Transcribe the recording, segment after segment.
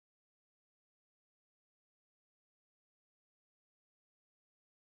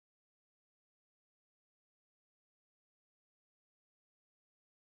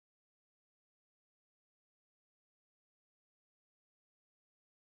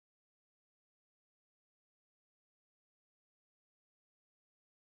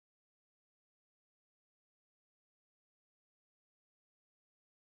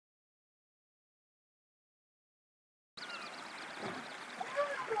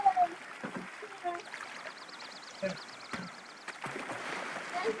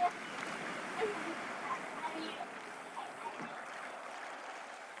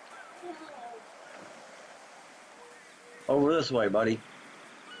over this way, buddy.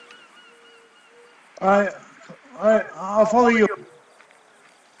 All right, I'll follow you.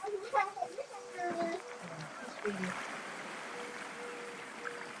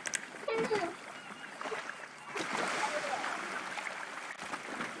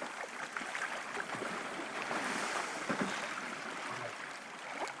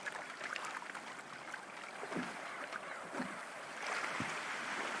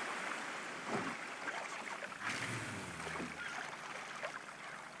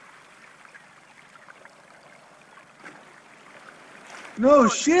 No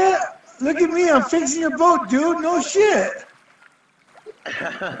shit. Look at me. I'm fixing your boat, dude. No shit.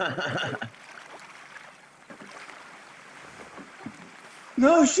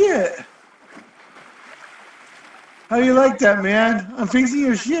 No shit. How do you like that, man? I'm fixing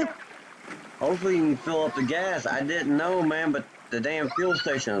your ship. Hopefully you can fill up the gas. I didn't know, man, but the damn fuel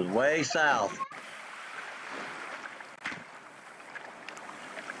station is way south.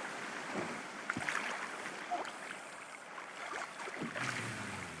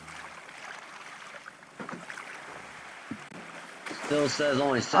 Still says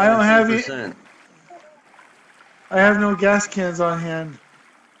only 17%. I don't have it. I have no gas cans on hand.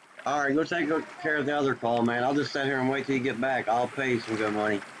 All right, go take care of the other call, man. I'll just sit here and wait till you get back. I'll pay you some good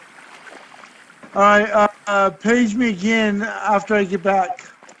money. All right, page me again after I get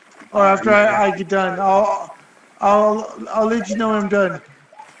back, or after I get done. I'll let you know when I'm done.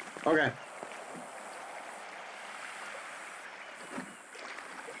 Okay.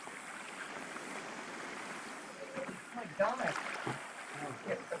 God.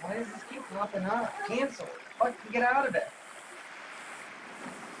 Why does this keep popping up? Cancel. Fuck, get out of it.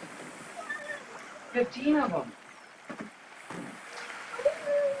 15 of them.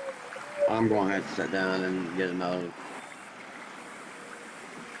 I'm going to have to sit down and get another.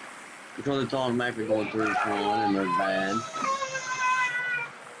 Because it's automatically going through this one and they're bad.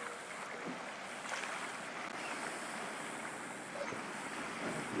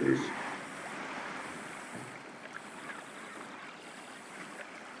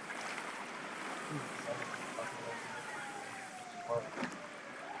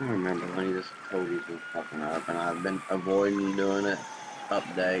 I remember when this Toby's was fucking up and I've been avoiding doing it.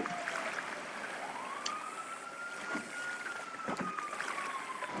 Update.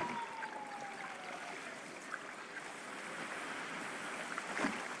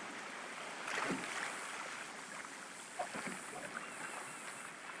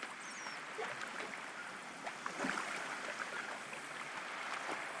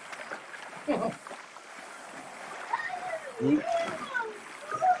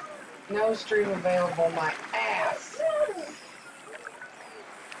 No stream available, my ass.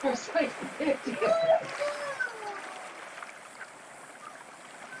 There's like 50 of them.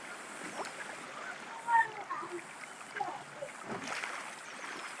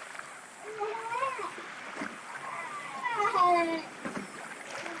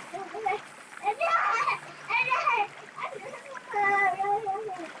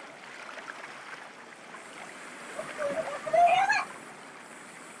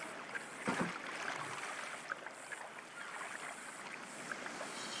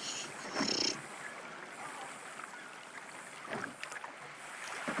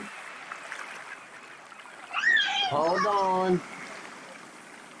 Hold on.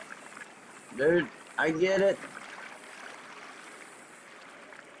 Dude, I get it.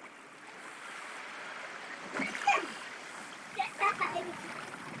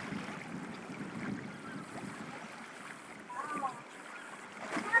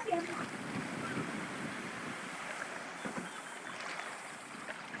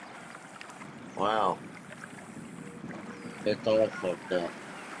 Wow. It's all fucked up.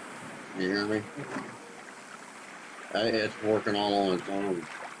 You hear me? It's working all on its own.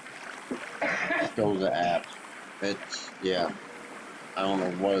 Shows the apps. It's, yeah. I don't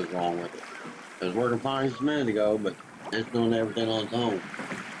know what is wrong with it. It was working fine just a minute ago, but it's doing everything on its own.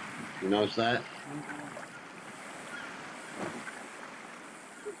 You notice that?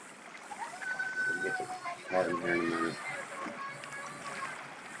 We'll get the part in here in a minute.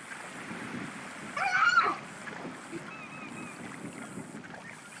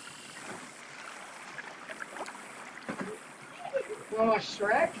 You want to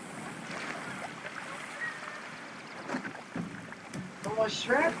Shrek? You want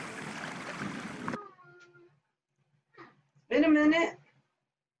Shrek? It's been a minute.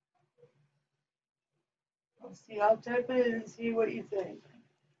 Let's see, I'll type it in and see what you think.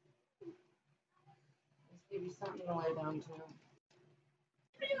 Let's give you something to lay down to.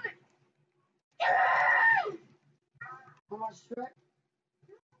 How much Shrek?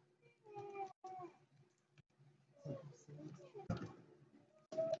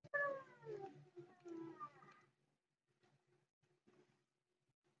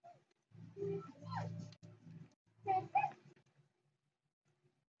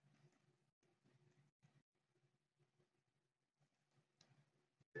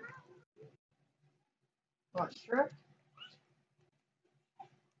 What, stripped?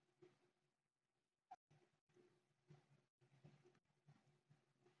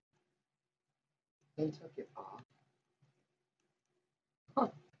 They took it off. Huh.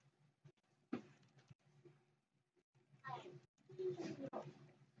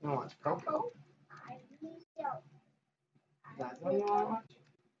 You want to watch Coco? That's what you want to watch?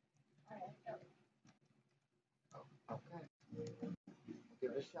 Oh, okay.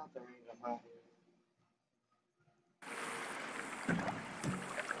 Give it a shot there, Angel. Bye.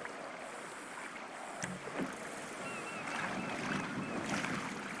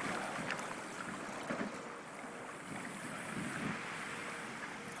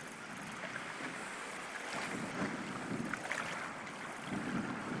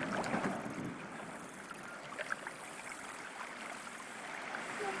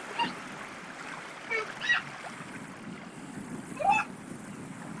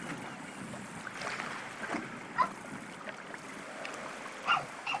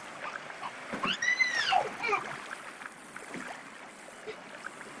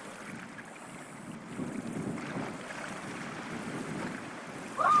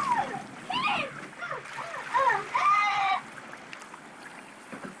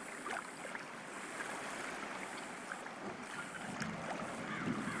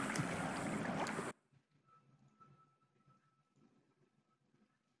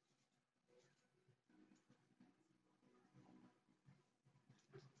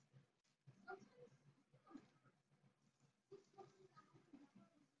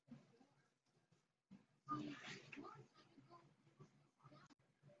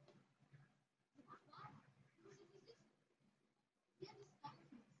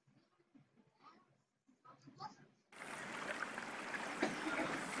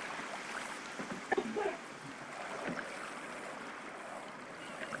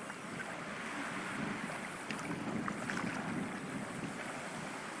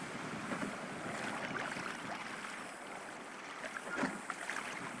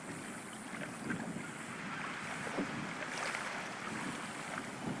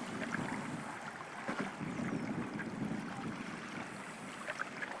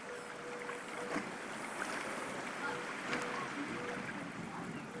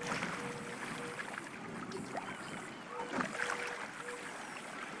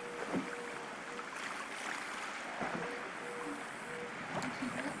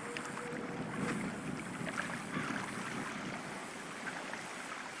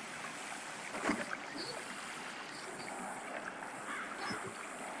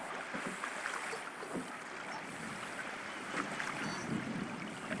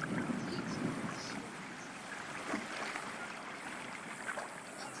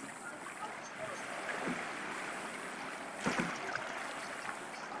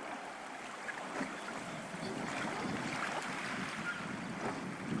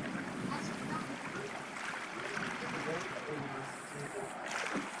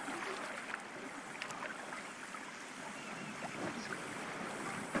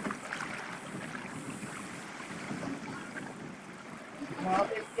 Well,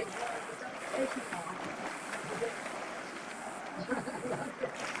 it's okay.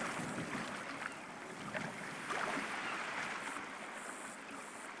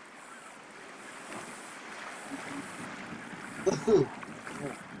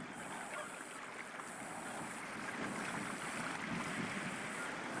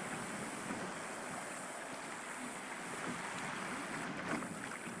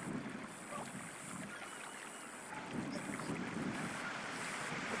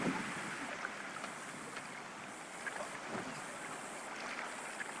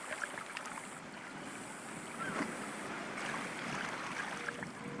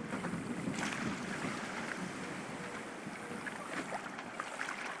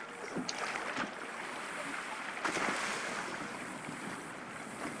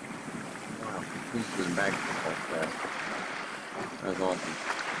 Wow, this is back to fast. That's awesome.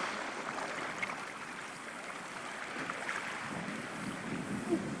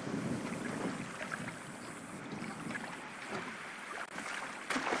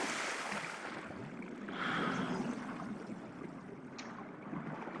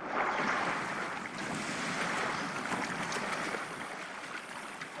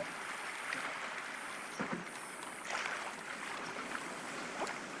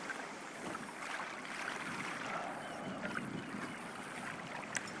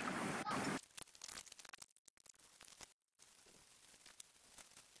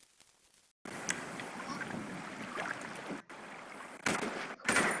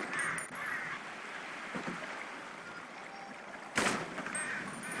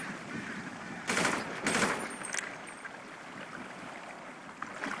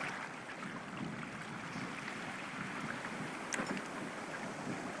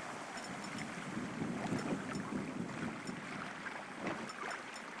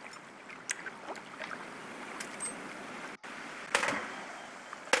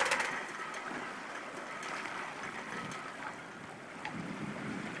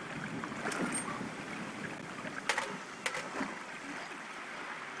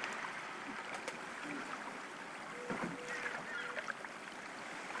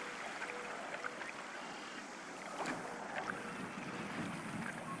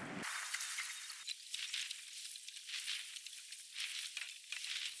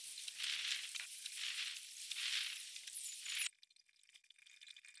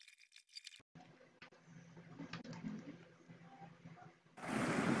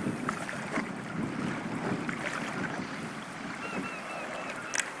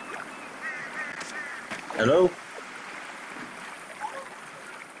 Hello?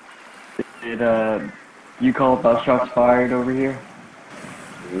 Did you call about shots fired over here?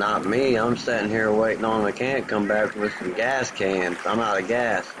 Not me. I'm sitting here waiting on the mechanic to come back with some gas cans. I'm out of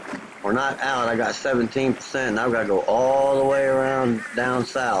gas. We're not out. I got 17%, and I've got to go all the way around down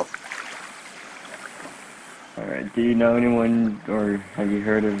south. Alright, do you know anyone, or have you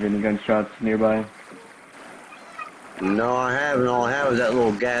heard of any gunshots nearby? No, I haven't. All I have is that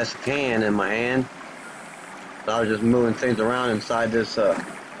little gas can in my hand. So I was just moving things around inside this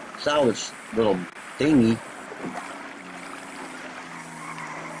salvage little thingy.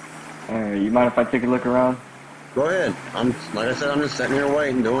 Alright, you mind if I take a look around? Go ahead. Like I said, I'm just sitting here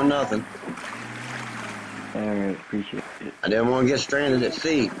waiting, doing nothing. Alright, appreciate it. I didn't want to get stranded at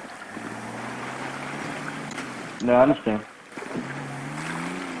sea. No, I understand.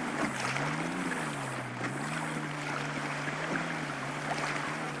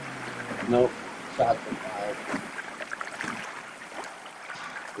 Nope. Shots were fired.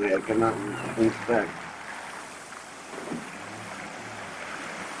 Yeah, come out and inspect.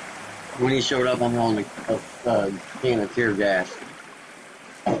 When he showed up, I'm on a can of tear gas.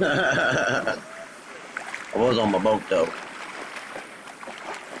 I was on my boat though.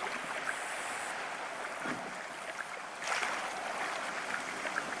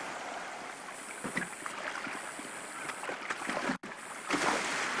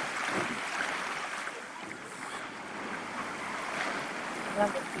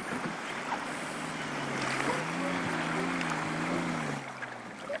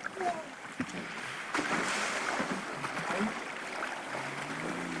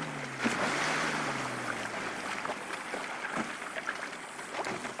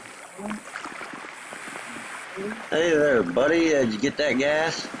 Hey there, buddy. Did you get that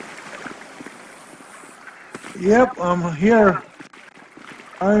gas? Yep, I'm here.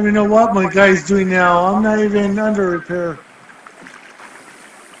 I don't even know what my guy's doing now. I'm not even under repair.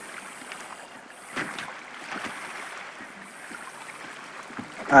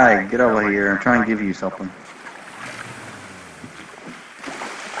 Hi, get over here. I'm trying to give you something.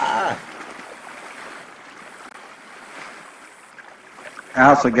 Ah, I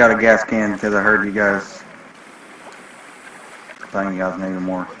also got a gas can because I heard you guys saying you guys needed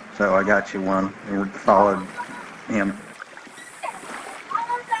more. So I got you one. You followed him.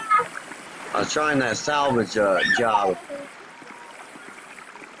 I was trying that salvage job,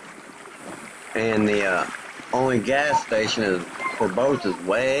 and the only gas station is for boats is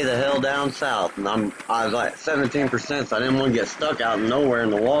way the hell down south, and I was like 17%, so I didn't want to get stuck out in nowhere in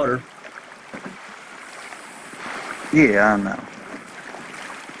the water. Yeah, I know.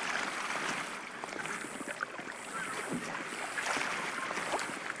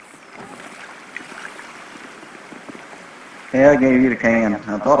 Yeah, I gave you the can.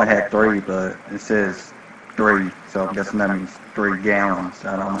 I thought I had 3, but it says 3, so I'm guessing that means 3 gallons.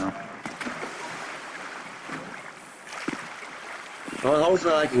 I don't know. Well,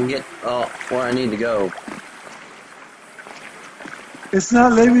 hopefully I can get where I need to go. It's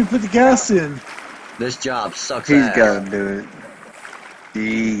not letting me put the gas in. This job sucks He's ass. got to do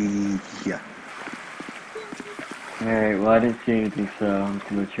it. Yeah. Alright, well I didn't see anything, so I'm just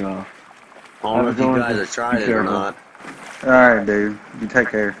gonna let you off. I don't know if you going guys to have tried be it or careful. not. Alright, dude. You take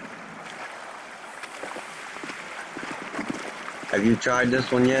care. Have you tried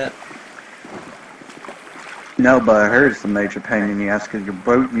this one yet? No, but I heard it's a major pain in the ass because your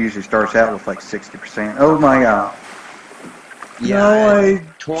boat usually starts out with like 60%. Oh my god. Yeah, No, I I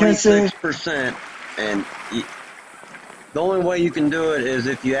had can't say. 26%, and the only way you can do it is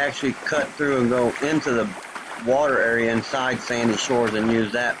if you actually cut through and go into the water area inside Sandy Shores and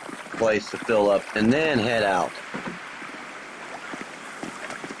use that place to fill up, and then head out.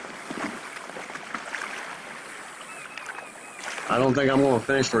 I don't think I'm going to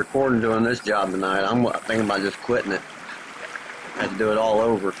finish recording doing this job tonight. I'm thinking about just quitting it. I had to do it all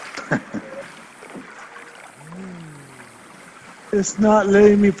over. It's not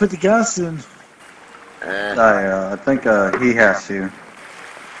letting me put the gas in. I think he has to.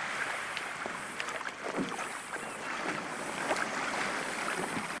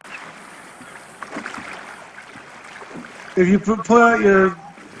 If you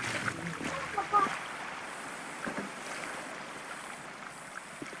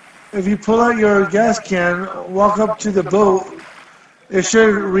pull out your gas can, walk up to the boat, it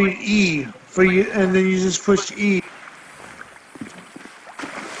should read E for you, and then you just push E.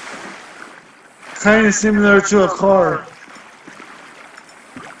 Kind of similar to a car.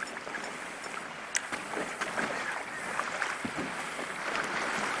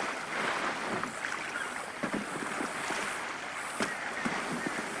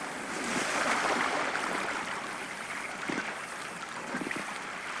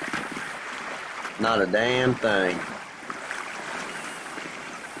 Not a damn thing.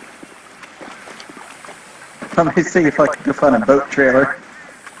 Let me see if I can find a boat trailer.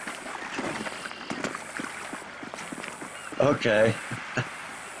 Okay.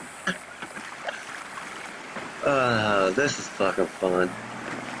 This is fucking fun.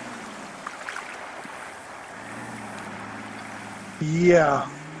 Yeah.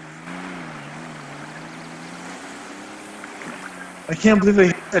 I can't believe I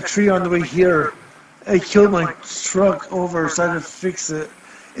hit a tree on the way here. I killed my truck over, so I had to fix it.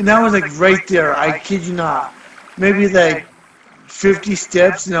 And I was like right there. I kid you not. Maybe like 50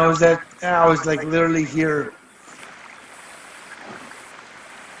 steps, and I was like literally here.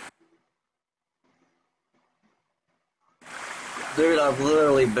 Dude, I've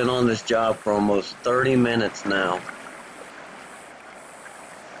literally been on this job for almost 30 minutes now.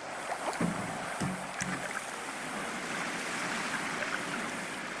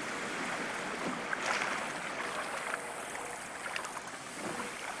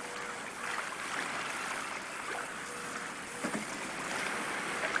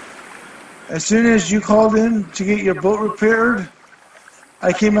 As soon as you called in to get your boat repaired,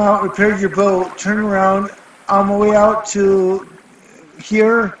 I came out, repaired your boat, turned around. On my way out to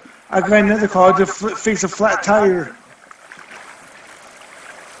here, I got another call to fix a flat tire.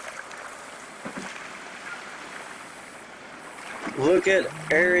 Look at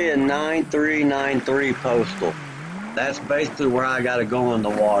area 9393 postal. That's basically where I gotta go in the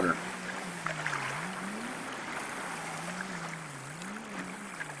water.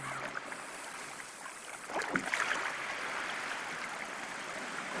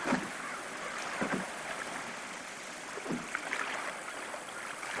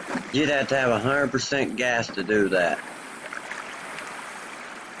 You'd have to have 100% gas to do that.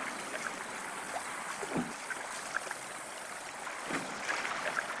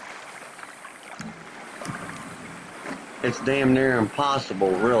 It's damn near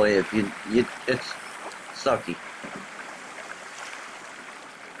impossible, really, if it's sucky.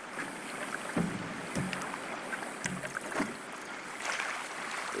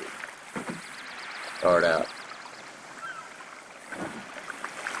 Start out.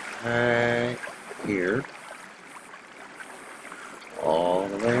 Right here. All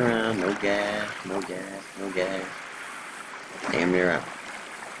the way around, no gas, no gas, no gas. Damn near out.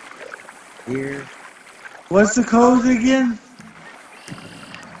 Here. What's the code again?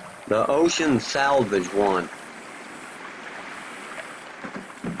 The Ocean Salvage one.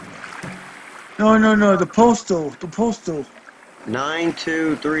 No, the postal.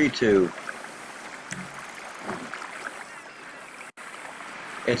 9232.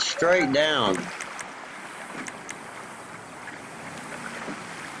 It's straight down.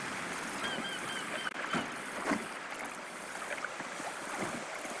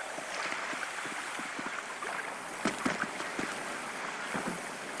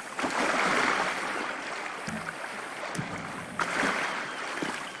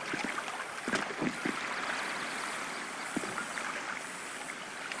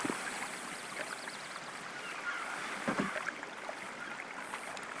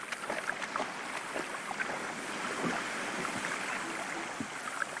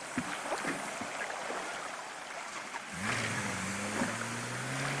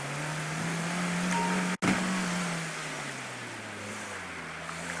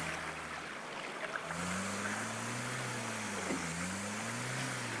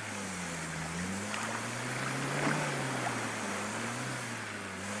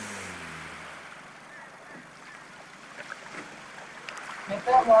 Get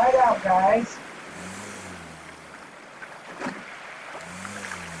that light out, guys.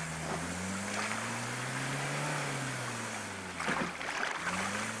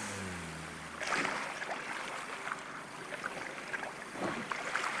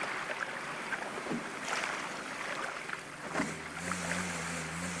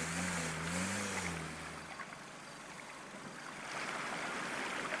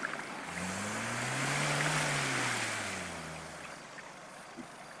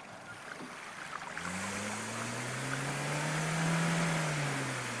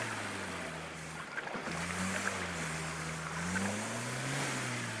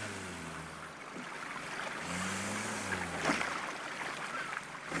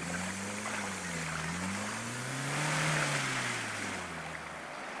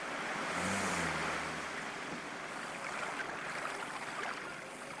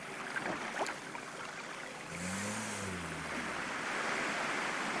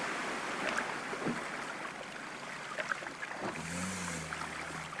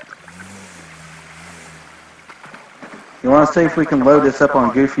 You want to see if we can load this up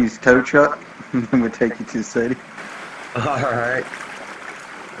on Goofy's tow truck? and then we'll take you to the city. Alright.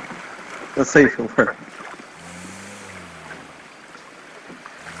 Let's see if it works.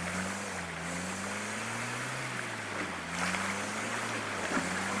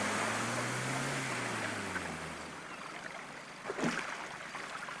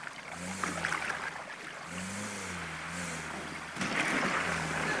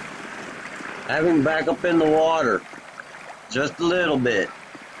 Have him back up in the water. Just a little bit.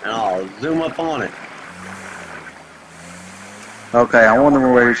 And I'll zoom up on it. Okay, I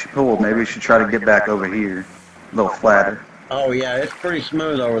wonder where she pulled. Maybe we should try to get back over here. A little flatter. Oh yeah, it's pretty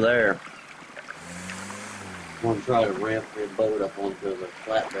smooth over there. I'm gonna try to ramp your boat up onto the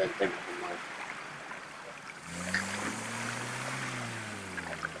flatbed thing.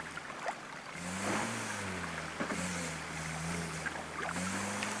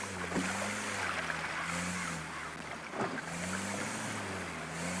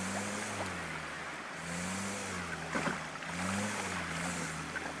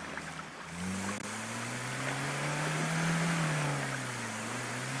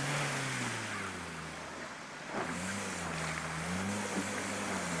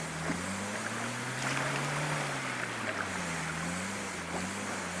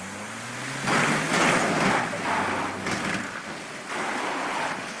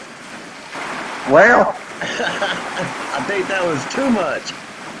 Well, I think that was too much.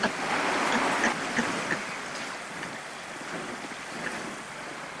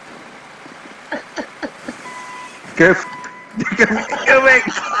 go back.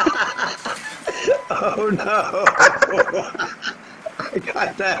 Oh no! I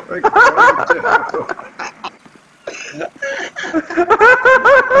got that recorded too.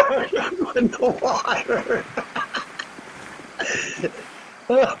 In the water.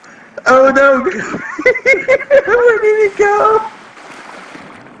 Oh no! Where did it go?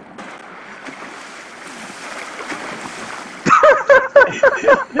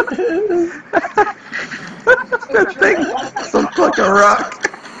 That thing looks like a rock.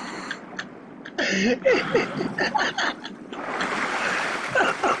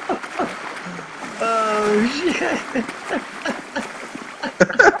 Oh shit!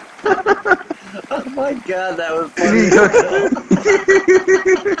 Oh my god, that was funny.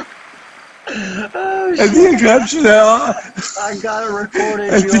 Oh I shit! think I captured that. I got it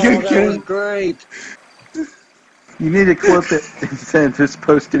recorded, I you think I all. That can. was great. You need to clip it instead of just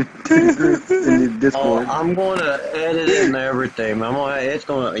post it to the group in the Oh, Discord. I'm gonna edit it and everything.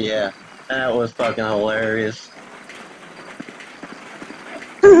 Yeah. That was fucking hilarious.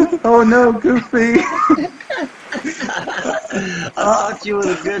 Oh no, Goofy! I thought you was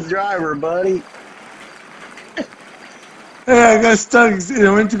a good driver, buddy. Hey, I got stuck and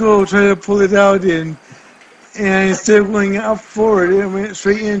I went to go try to pull it out and instead of going out forward, it went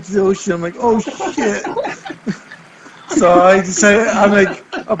straight into the ocean. I'm like, oh shit. So I decided, I'm like,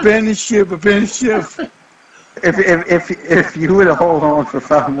 abandon ship. If you would have hold on for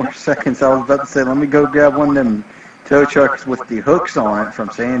 5 more seconds, I was about to say, let me go grab one of them tow trucks with the hooks on it from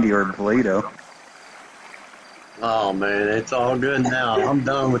Sandy or Toledo. Oh man, it's all good now. I'm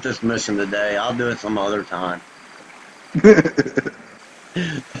done with this mission today. I'll do it some other time. Who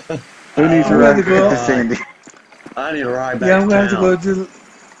needs to ride go. to Sandy? I need to ride back Yeah, I'm to going to town. have to go to.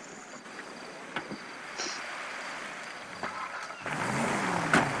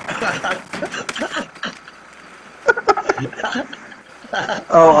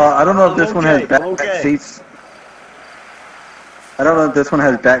 I don't know if this one has back seats. I don't know if this one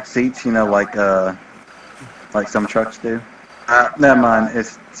has back seats, you know, like some trucks do. Never mind,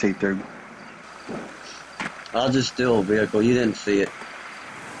 it's see-through. I'll just steal a vehicle. You didn't see it.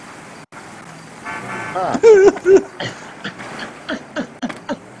 Ah.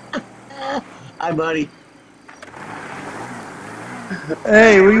 Hi, buddy.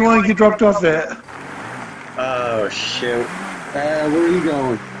 Hey, where you want to get dropped off at? Oh, shoot. Where are you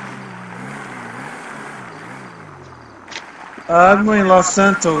going? I'm going to Los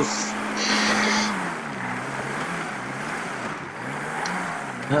Santos.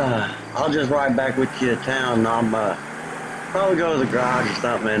 I'll just ride back with you to town. I'll probably go to the garage or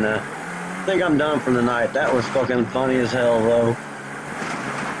something, and I think I'm done for the night. That was fucking funny as hell, though.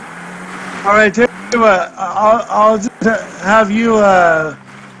 All right, tell you what, I'll just have you.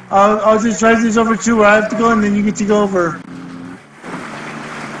 I'll just drive this over to where I have to go, and then you get to go over.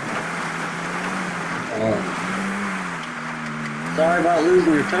 Sorry about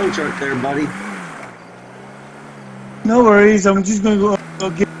losing your tow truck there, buddy. No worries. I'm just going to go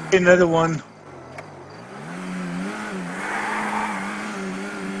get another one.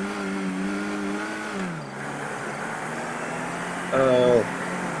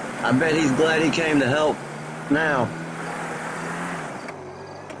 I bet he's glad he came to help now.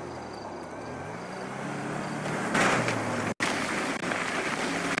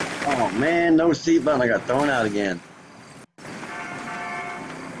 Oh man, no seatbelt. I got thrown out again.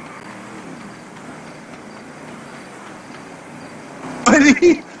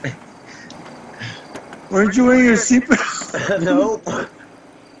 Buddy, weren't you wearing your seatbelt? Nope.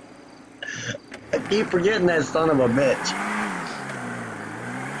 I keep forgetting that son of a bitch.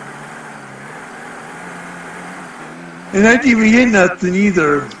 And I didn't even hit nothing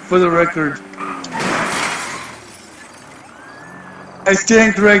either, for the record. I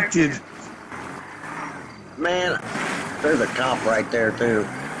stand corrected. Man, there's a cop right there too.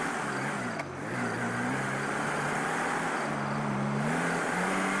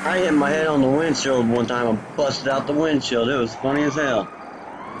 I hit my head on the windshield one time and busted out the windshield. It was funny as hell.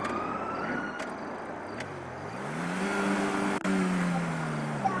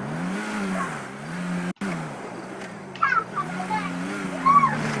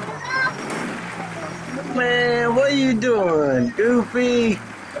 Man, what are you doing, Goofy?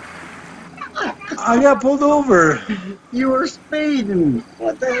 I got pulled over. You were speeding.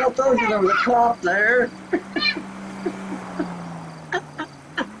 What the hell told you there was a cop there?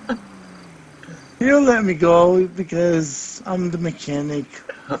 He'll let me go because I'm the mechanic.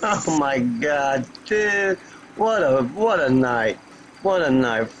 Oh my God, dude! What a night! What a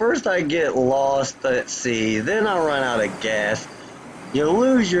night! First I get lost at sea, then I run out of gas. You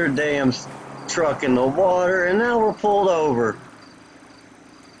lose your damn truck in the water, and now we're pulled over.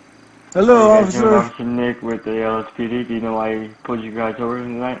 Hello, You guys know officer. Officer Nick with the LSPD. Do you know why he pulled you guys over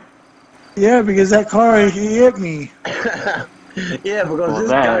tonight? Yeah, because that car he hit me. Yeah, because Well, this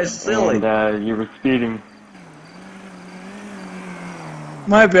that, guy's silly. and you were speeding.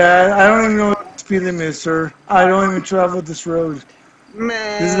 My bad. I don't even know what the speed limit is, sir. I don't even travel this road.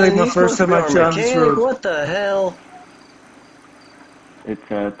 Man, This is like my you're first supposed to time be I've our been on this mechanic. road. What the hell?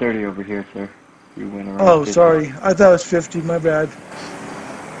 It's 30 over here, sir. You went around. Oh, 50. sorry. I thought it was 50. My bad.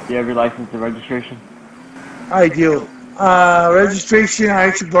 Do you have your license and registration? I do. Registration, I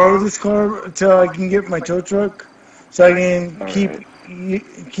actually borrow this car until I can get my tow truck. So I can Alright.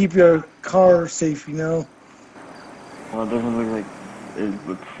 keep your car safe, you know? Well, it doesn't look like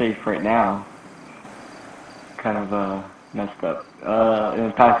it's safe right now. Kind of messed up.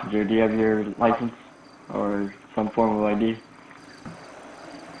 And passenger, do you have your license or some form of ID?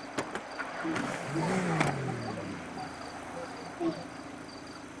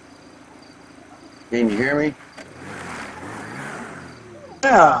 Can you hear me?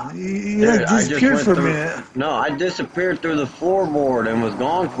 Yeah, you Dude, like I just disappeared went for a through. minute. No, I disappeared through the floorboard and was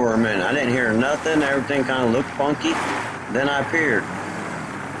gone for a minute. I didn't hear nothing. Everything kind of looked funky. Then I appeared.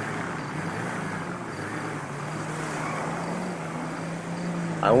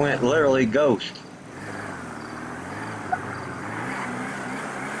 I went literally ghost.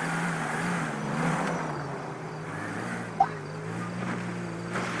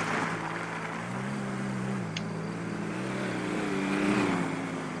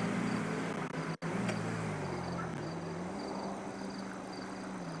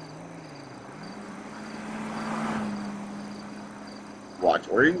 Watch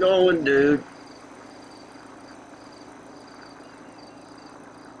where you going, dude.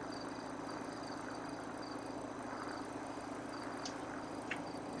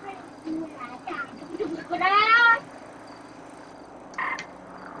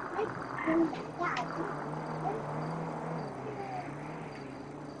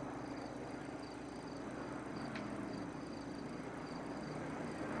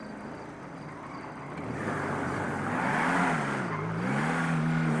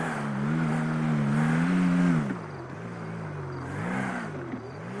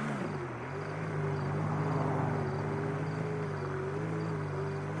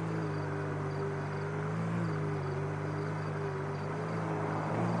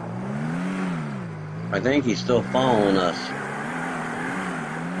 I think he's still following us.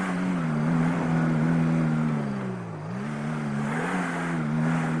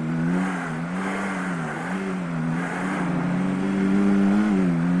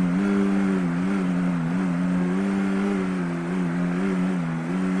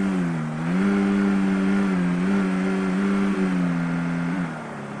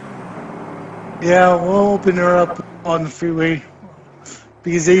 Yeah, we'll open her up on the freeway.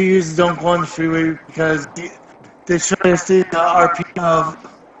 Because they usually don't go on the freeway because they try to stay the RP of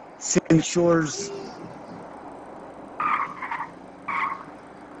Sandy Shores.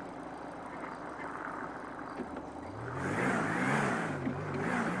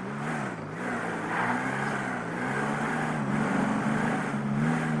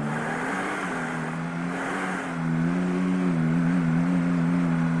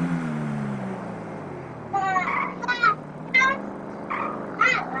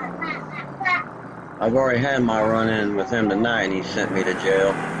 I've already had my run-in with him tonight, and he sent me to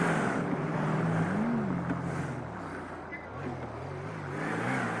jail.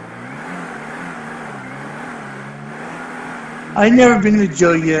 I never been to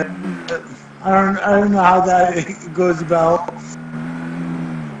jail yet. I don't know how that goes about.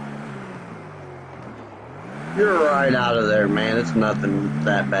 You're right out of there, man. It's nothing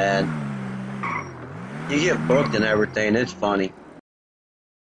that bad. You get booked and everything. It's funny.